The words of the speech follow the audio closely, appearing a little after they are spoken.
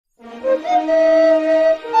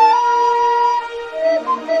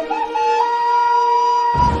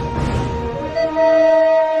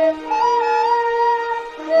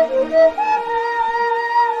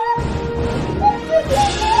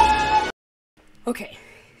Okay,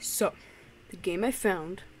 so the game I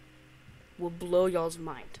found will blow y'all's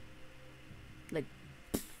mind. Like,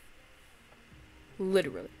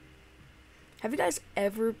 literally. Have you guys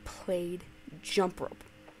ever played jump rope?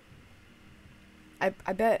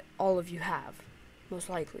 I bet all of you have, most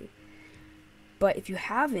likely. But if you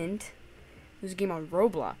haven't, there's a game on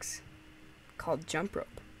Roblox called Jump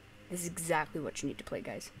Rope. This is exactly what you need to play,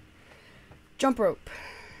 guys. Jump Rope,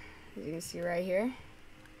 as you can see right here,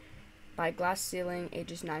 by Glass Ceiling,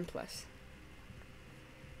 ages 9+.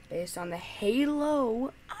 Based on the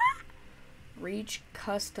Halo Reach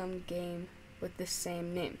custom game with the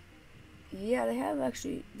same name. Yeah, they have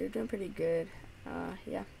actually, they're doing pretty good.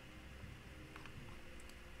 Yeah.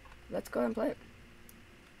 Let's go ahead and play it.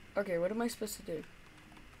 Okay, what am I supposed to do?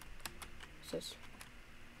 What's this?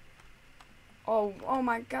 Oh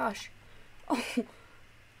my gosh. Oh.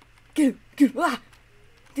 Get him, ah!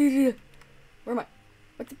 Dude. Where am I?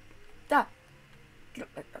 What the, stop.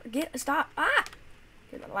 Stop, ah!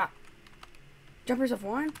 Get it, ah. Jumpers of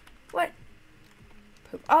one? What?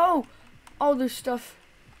 Poop. Oh, there's stuff.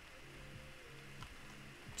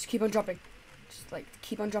 Just keep on jumping. Just like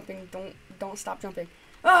keep on jumping. Don't stop jumping.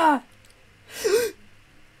 Ah!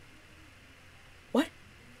 What?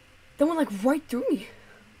 That went like right through me.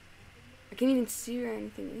 I can't even see where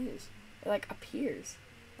anything is. It like appears.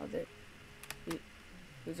 Oh, there.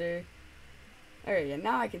 Was there? Alright, yeah,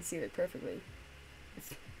 now I can see it perfectly.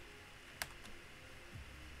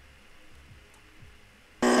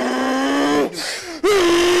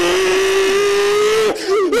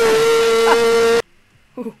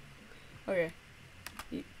 Okay.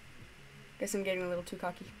 Guess I'm getting a little too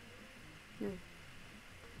cocky.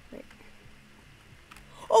 Wait.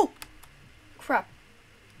 Oh! Crap,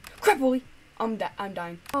 Wooly! I'm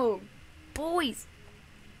dying. Oh, boys!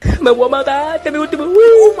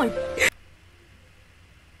 Oh my! That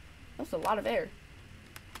was a lot of air.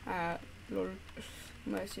 Lord.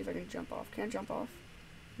 I'm gonna see if I can jump off. Can I jump off?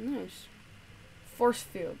 Nice. Force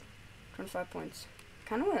field. 25 points.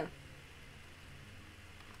 Kinda wanna.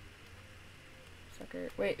 Sucker.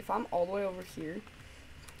 Wait, if I'm all the way over here,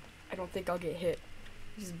 I don't think I'll get hit.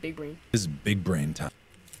 This is big brain. This is big brain time.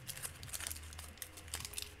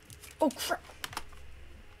 Oh crap!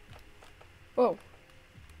 Whoa.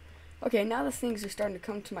 Okay, now the things are starting to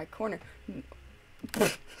come to my corner.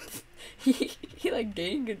 he like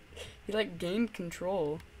gained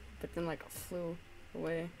control, but then like flew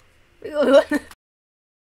away. Whoa.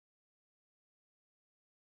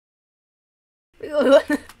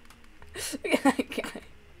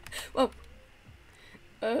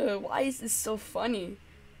 Why is this so funny?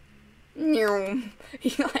 He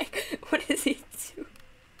like, what does he do?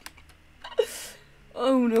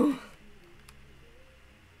 Oh no.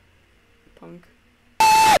 Punk.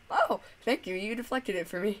 Oh, thank you. You deflected it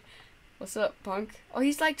for me. What's up, Punk? Oh,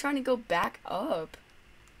 he's like trying to go back up.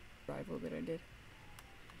 Rival that I did.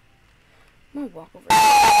 I'm gonna walk over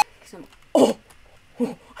there. Oh,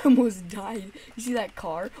 I almost died. You see that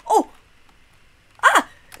car? Oh! Ah!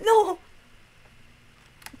 No!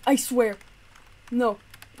 I swear. No.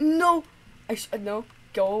 No! No.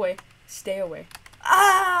 Go away. Stay away.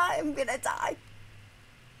 Ah! I'm gonna die.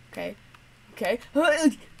 Okay. Okay.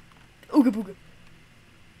 Ooga booga.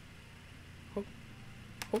 Oh.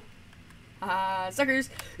 Oh. Ah, suckers.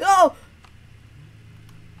 No!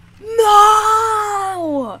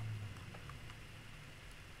 No!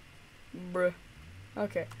 Bruh.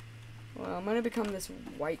 Okay. Well, I'm gonna become this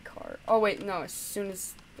white car. Oh, wait, no. As soon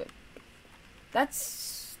as the...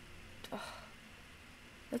 That's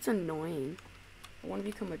annoying. I want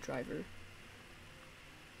to become a driver.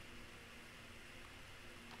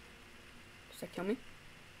 Does that kill me?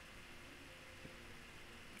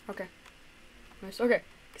 Okay. Nice. Okay.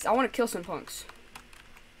 Because I want to kill some punks.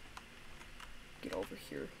 Get over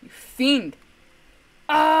here, you fiend!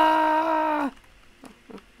 Ah!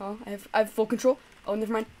 Oh, I have full control. Oh,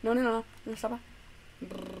 never mind. No, stop it.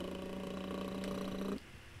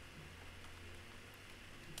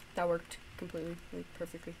 That worked completely, like,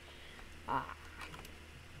 perfectly. Ah.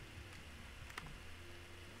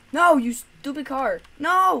 No, you stupid car.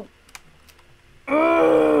 No!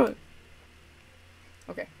 Ugh!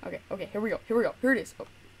 Okay. Here we go. Here it is. Oh.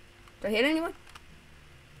 Did I hit anyone?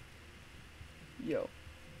 Yo.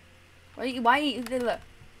 Why?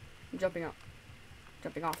 I'm jumping out.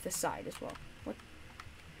 Jumping off this side as well. What?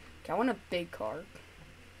 Okay, I want a big car.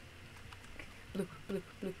 Blue.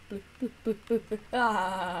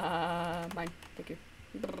 Ah, mine. Thank you.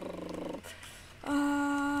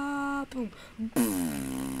 Ah, boom.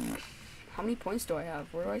 How many points do I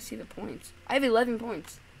have? Where do I see the points? I have 11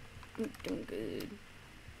 points. I'm doing good.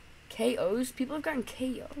 KOs? People have gotten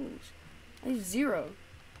KOs. I have 0.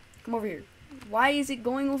 Come over here. Why is it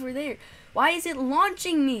going over there? Why is it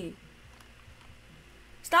launching me?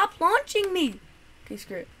 Stop launching me! Okay,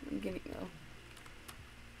 screw it. I'm getting... Oh.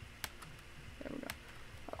 There we go.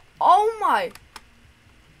 Oh my!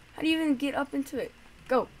 How do you even get up into it?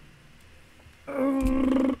 Go.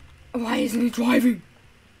 Why isn't it driving?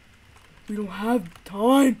 We don't have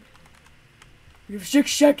time. We have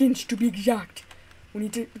 6 seconds to be exact. We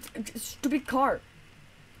need to... Stupid car.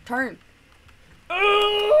 Turn.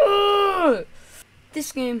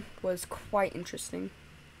 This game was quite interesting.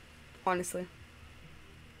 Honestly.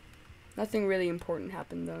 Nothing really important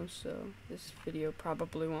happened though, so this video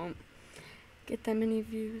probably won't get that many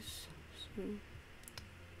views. So,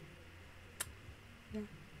 yeah.